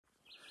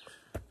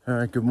All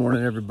right, good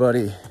morning,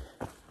 everybody.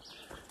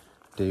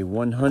 Day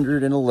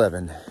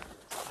 111,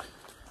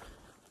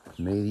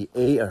 June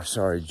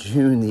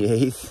the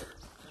 8th.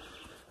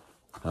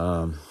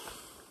 Got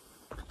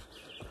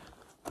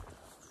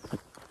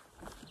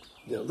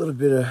a little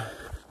bit of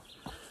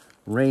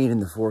rain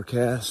in the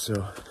forecast,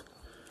 so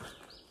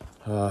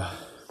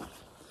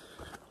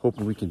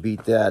hoping we can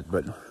beat that.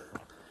 But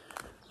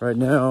right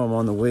now I'm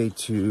on the way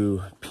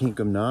to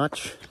Pinkham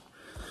Notch.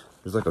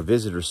 There's like a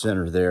visitor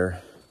center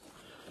there,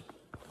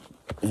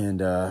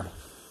 and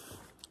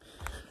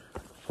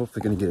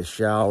hopefully gonna get a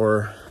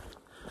shower,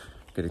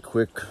 get a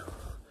quick,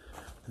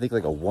 I think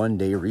like a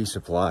 1-day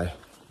resupply,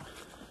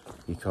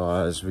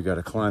 because we got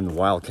to climb the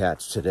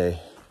Wildcats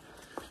today,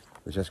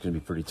 which that's gonna be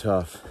pretty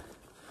tough.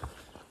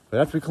 But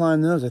after we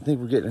climb those, I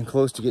think we're getting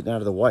close to getting out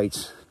of the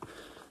whites.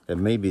 That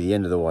may be the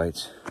end of the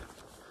whites.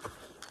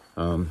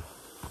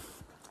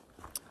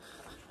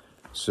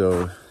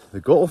 So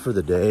the goal for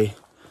the day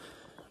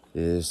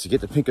is to get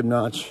to Pinkham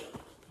Notch,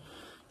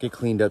 get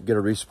cleaned up, get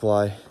a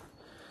resupply,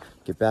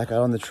 get back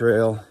out on the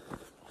trail,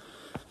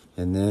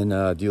 and then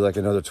do like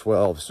another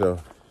 12. So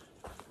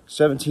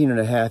 17 and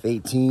a half,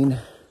 18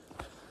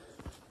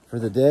 for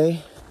the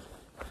day.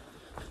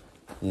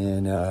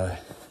 And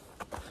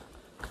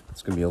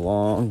it's gonna be a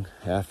long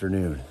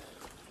afternoon.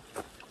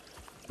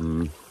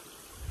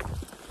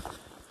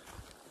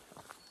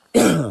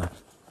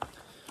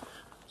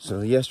 So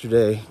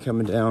yesterday,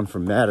 coming down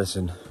from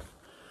Madison,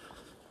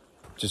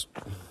 just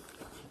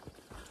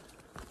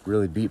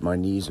really beat my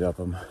knees up.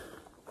 I'm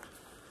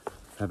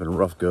having a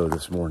rough go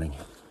this morning.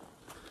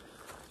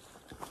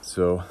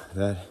 So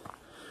that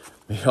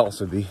may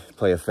also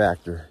play a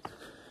factor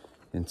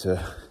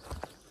into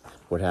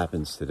what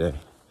happens today.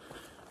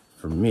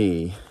 For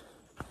me,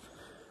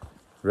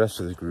 the rest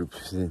of the group,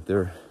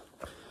 they're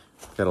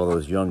got all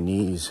those young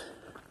knees.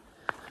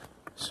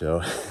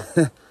 So,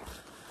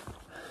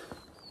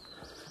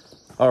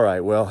 all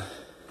right, well,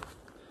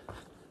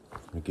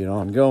 we get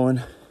on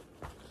going.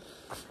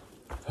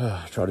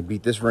 Try to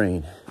beat this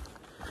rain.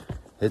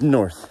 Heading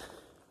north.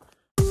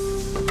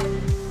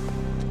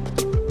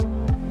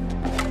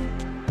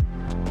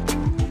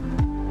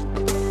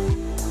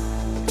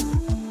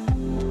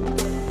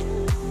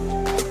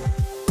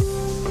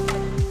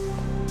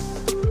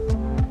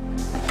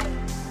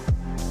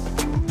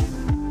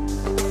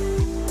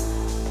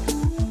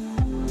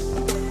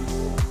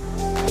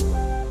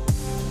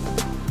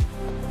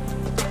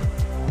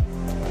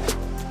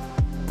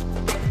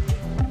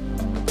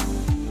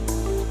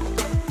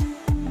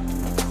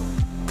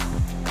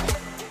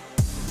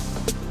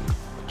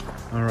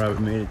 All right,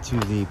 we made it to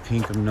the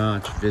Pinkham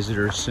Notch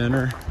Visitor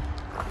Center.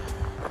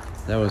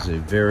 That was a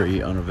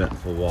very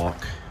uneventful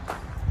walk.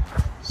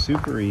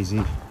 Super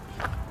easy.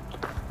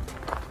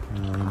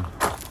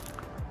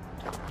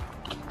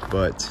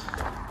 But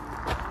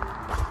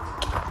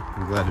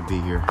I'm glad to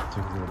be here.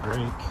 Took a little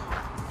break,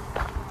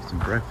 some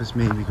breakfast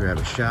maybe, grab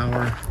a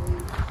shower.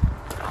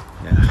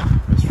 Yeah,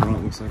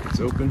 restaurant looks like it's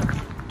open.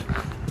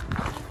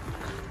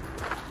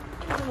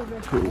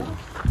 Cool.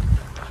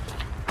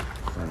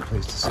 Find a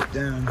place to sit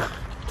down.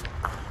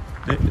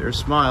 Hey, there's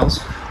Smiles.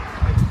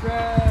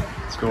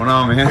 What's going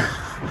on, man?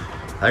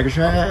 Tiger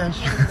trash.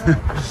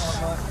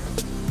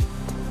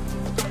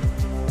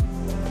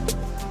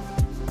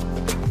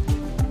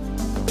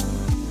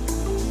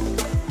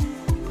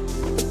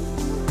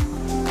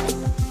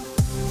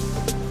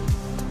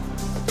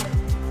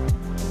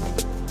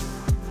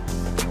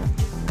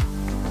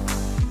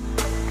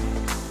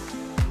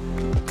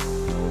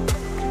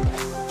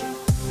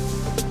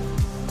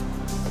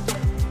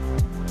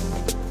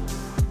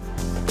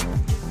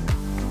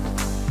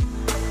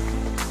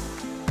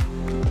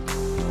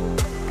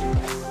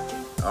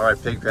 All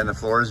right, Pigpen, the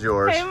floor is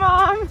yours. Hey,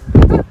 Mom.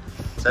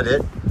 Is that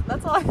it?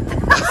 That's all.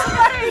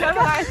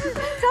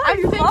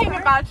 I'm thinking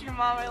about you,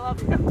 Mom. I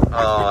love you.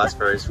 Oh, that's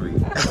very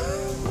sweet.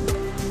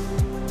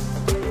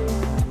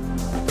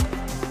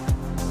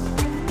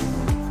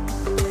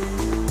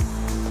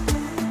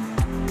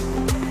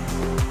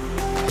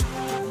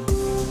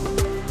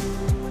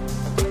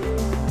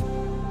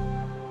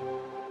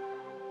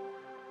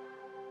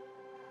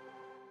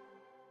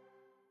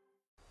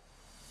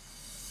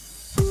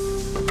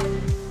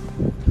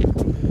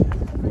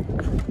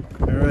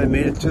 I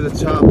made it to the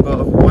top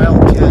of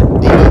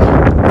Wildcat D, I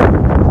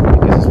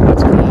guess is what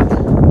it's called.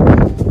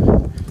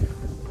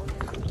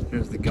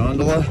 There's the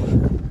gondola.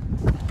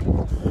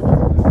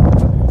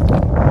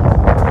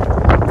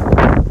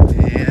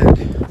 And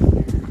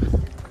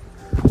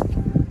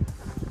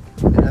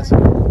it has a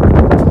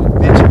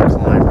bitch of a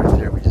climb right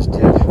there we just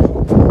did.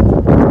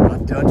 We're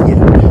not done yet.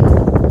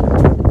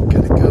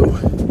 Gotta go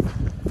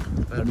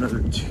about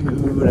another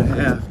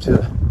 2.5 to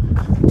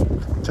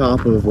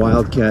top of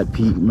Wildcat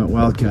Peak,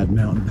 Wildcat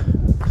Mountain.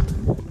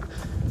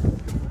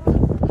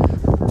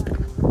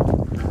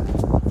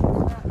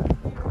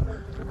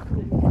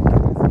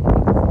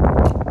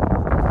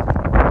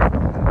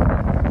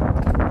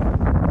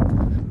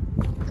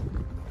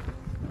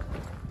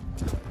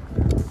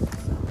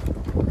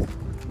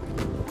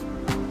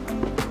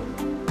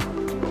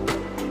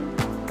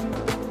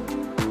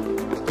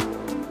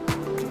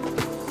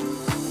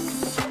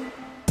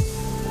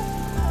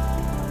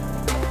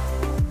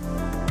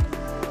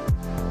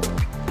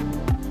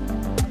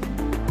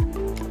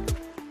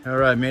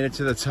 right, made it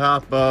to the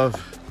top of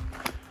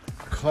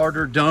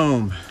Carter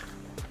Dome.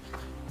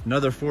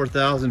 Another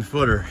 4,000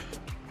 footer.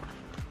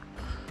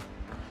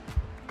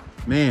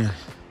 Man,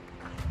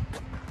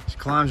 these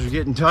climbs are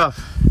getting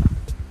tough,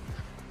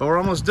 but we're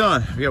almost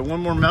done. We got one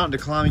more mountain to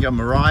climb. We got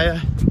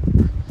Mariah,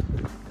 and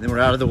then we're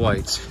out of the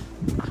whites.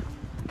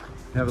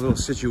 We have a little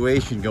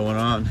situation going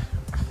on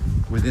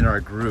within our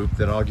group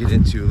that I'll get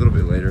into a little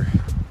bit later,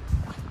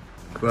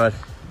 but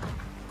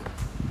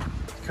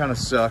it kind of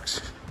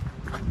sucks.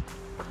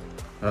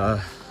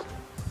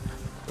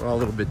 We're all a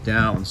little bit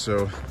down,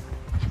 so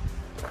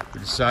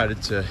we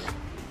decided to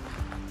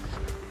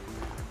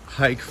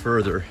hike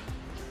further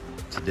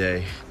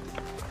today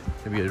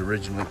than we had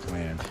originally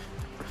planned.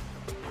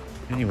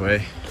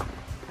 Anyway,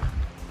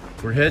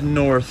 we're heading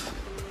north.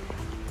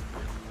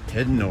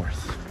 Heading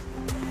north.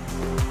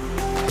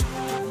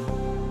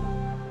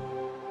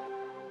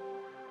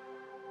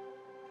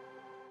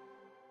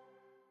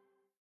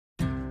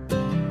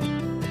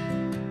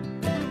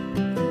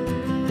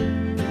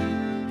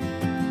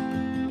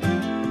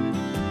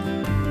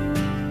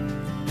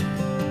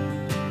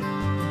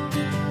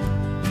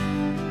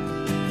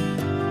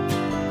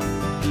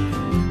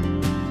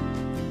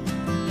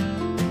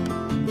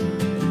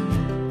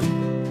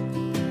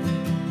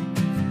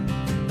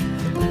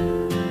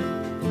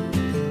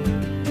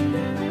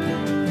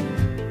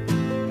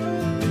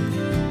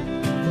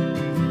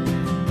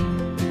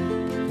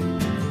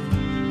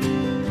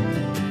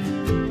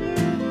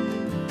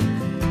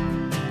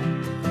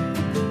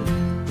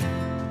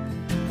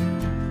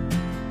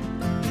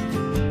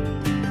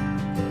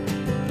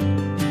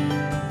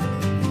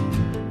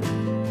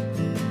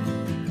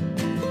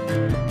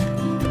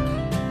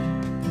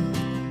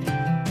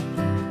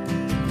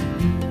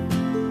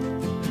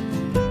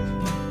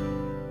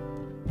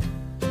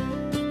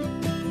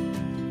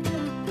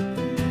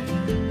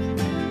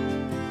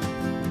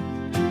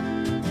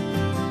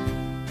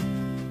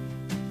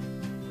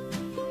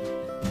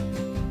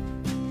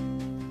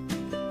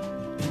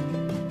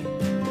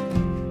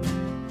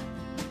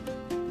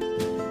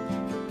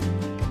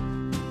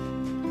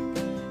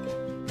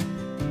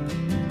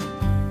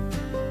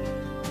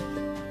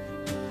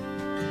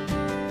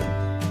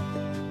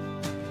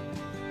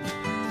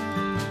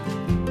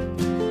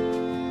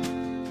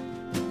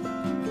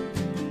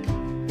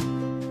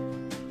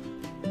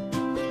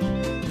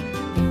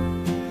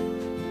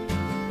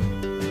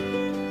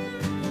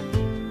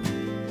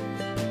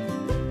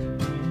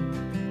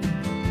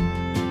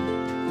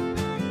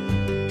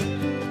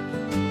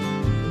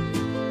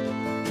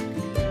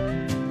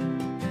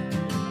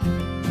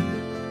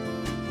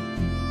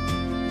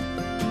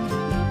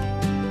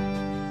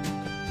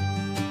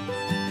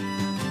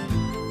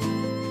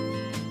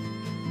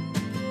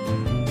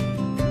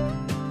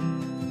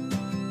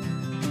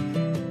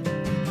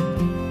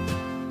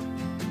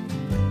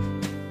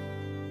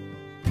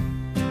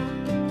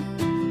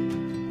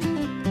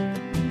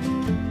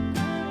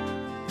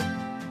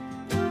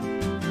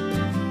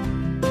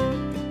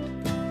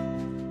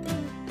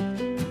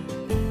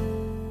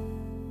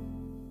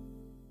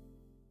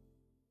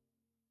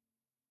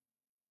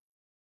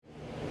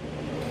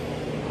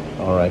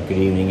 All right, good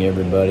evening,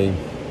 everybody.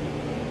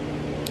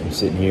 I'm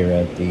sitting here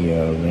at the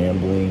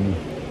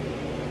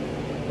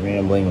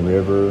Rambling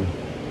River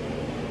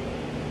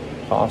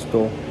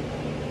Hostel.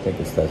 I think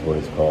that's what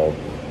it's called.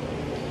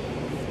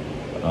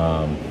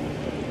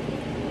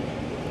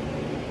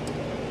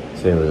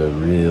 So it was a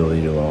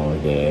really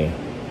long day.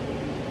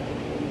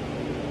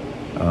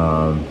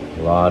 A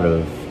lot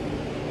of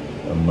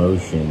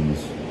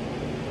emotions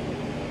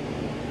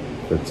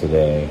for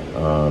today.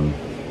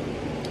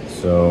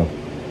 So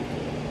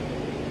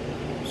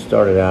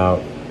started out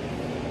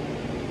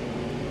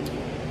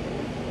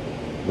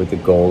with the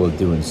goal of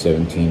doing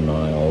 17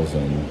 miles,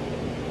 and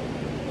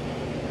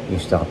we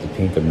stopped at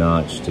Pinkham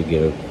Notch to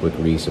get a quick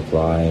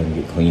resupply and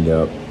get cleaned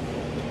up.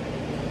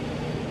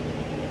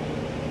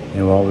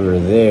 And while we were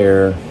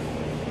there,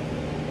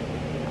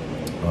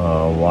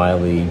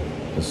 Wiley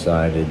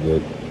decided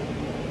that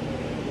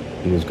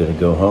he was going to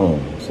go home,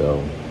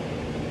 so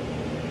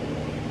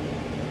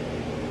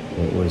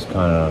it was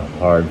kind of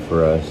hard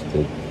for us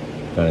to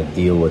kind of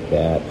deal with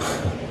that.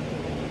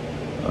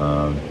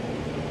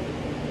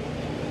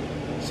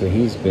 So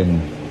he's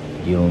been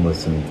dealing with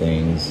some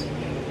things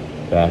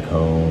back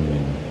home,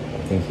 and I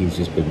think he's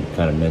just been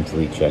kind of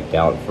mentally checked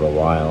out for a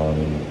while. I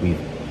mean, we've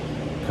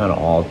kind of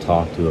all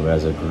talked to him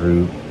as a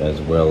group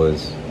as well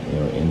as, you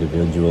know,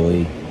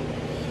 individually,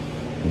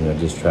 you know,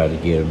 just try to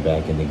get him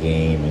back in the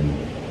game and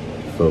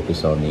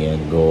focus on the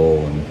end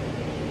goal.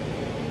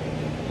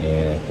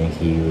 And I think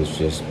he was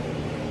just,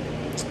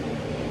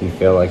 he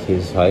felt like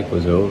his hike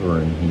was over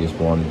and he just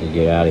wanted to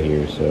get out of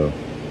here. So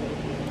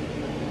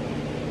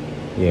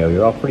yeah, we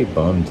were all pretty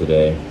bummed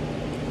today.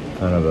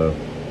 Kind of a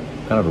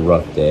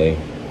rough day.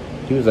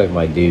 He was like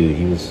my dude.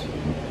 He was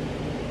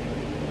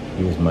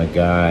my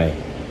guy.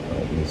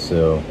 And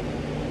so,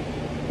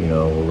 you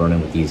know, we're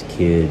running with these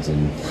kids,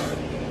 and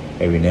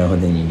every now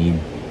and then you need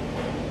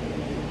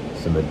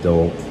some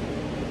adult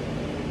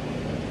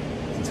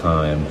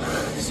time,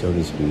 so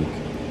to speak.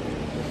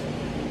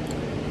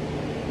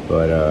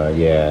 But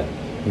yeah,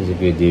 he's a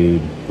good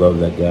dude. Love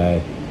that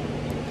guy.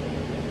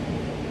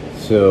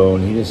 So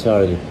when he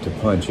decided to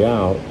punch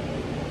out,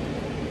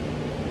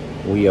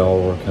 we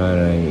all were kind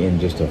of in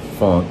just a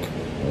funk,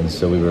 and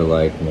so we were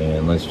like,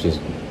 man, let's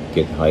just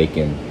get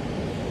hiking.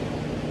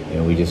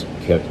 And we just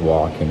kept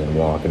walking and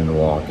walking and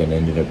walking.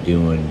 Ended up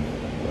doing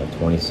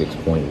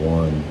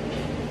 26.1.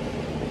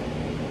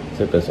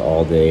 Took us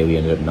all day. We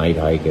ended up night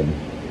hiking.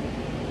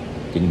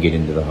 Didn't get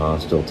into the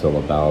hostel till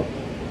about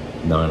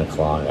 9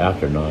 o'clock.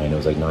 After 9, it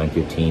was like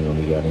 9:15 when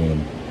we got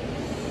in.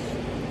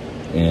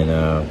 And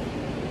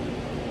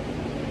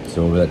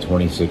so over that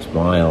 26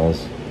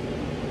 miles,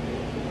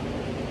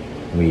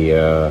 we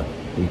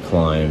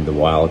climbed the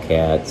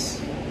Wildcats,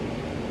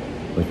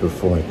 which were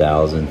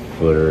 4,000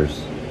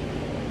 footers.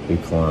 We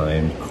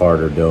climbed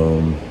Carter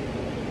Dome.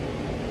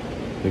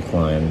 We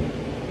climbed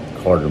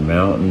Carter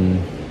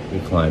Mountain. We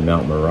climbed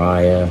Mount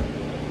Moriah.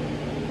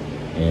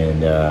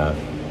 And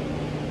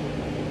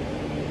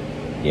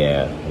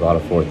yeah, a lot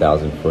of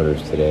 4,000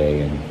 footers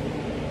today. And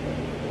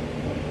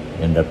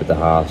ended up at the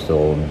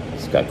hostel and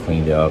just got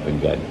cleaned up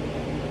and got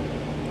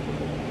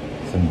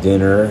some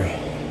dinner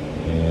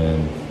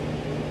and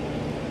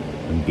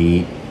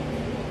beat.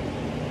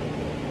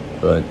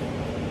 But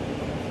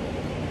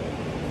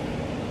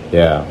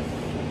yeah,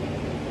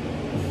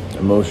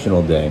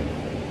 emotional day.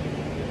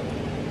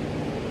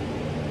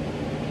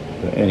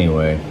 But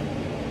anyway,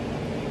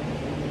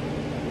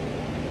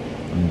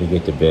 I'm gonna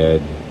get to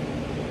bed.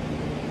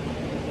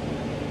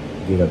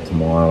 Get up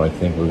tomorrow. I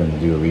think we're gonna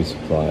do a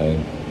resupply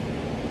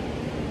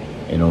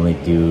and only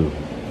do,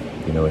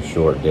 a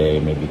short day,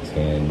 maybe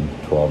 10,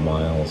 12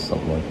 miles,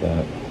 something like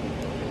that.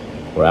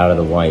 We're out of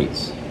the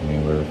whites. I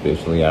mean, we're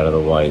officially out of the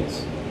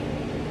whites.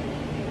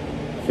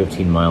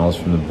 15 miles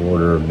from the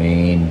border of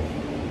Maine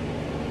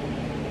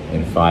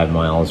and 5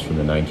 miles from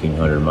the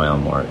 1,900 mile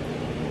mark.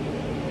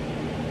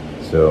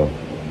 So,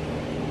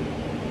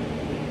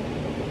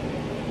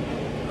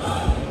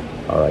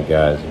 all right,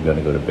 guys, I'm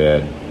gonna go to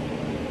bed.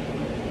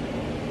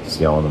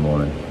 See y'all in the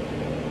morning.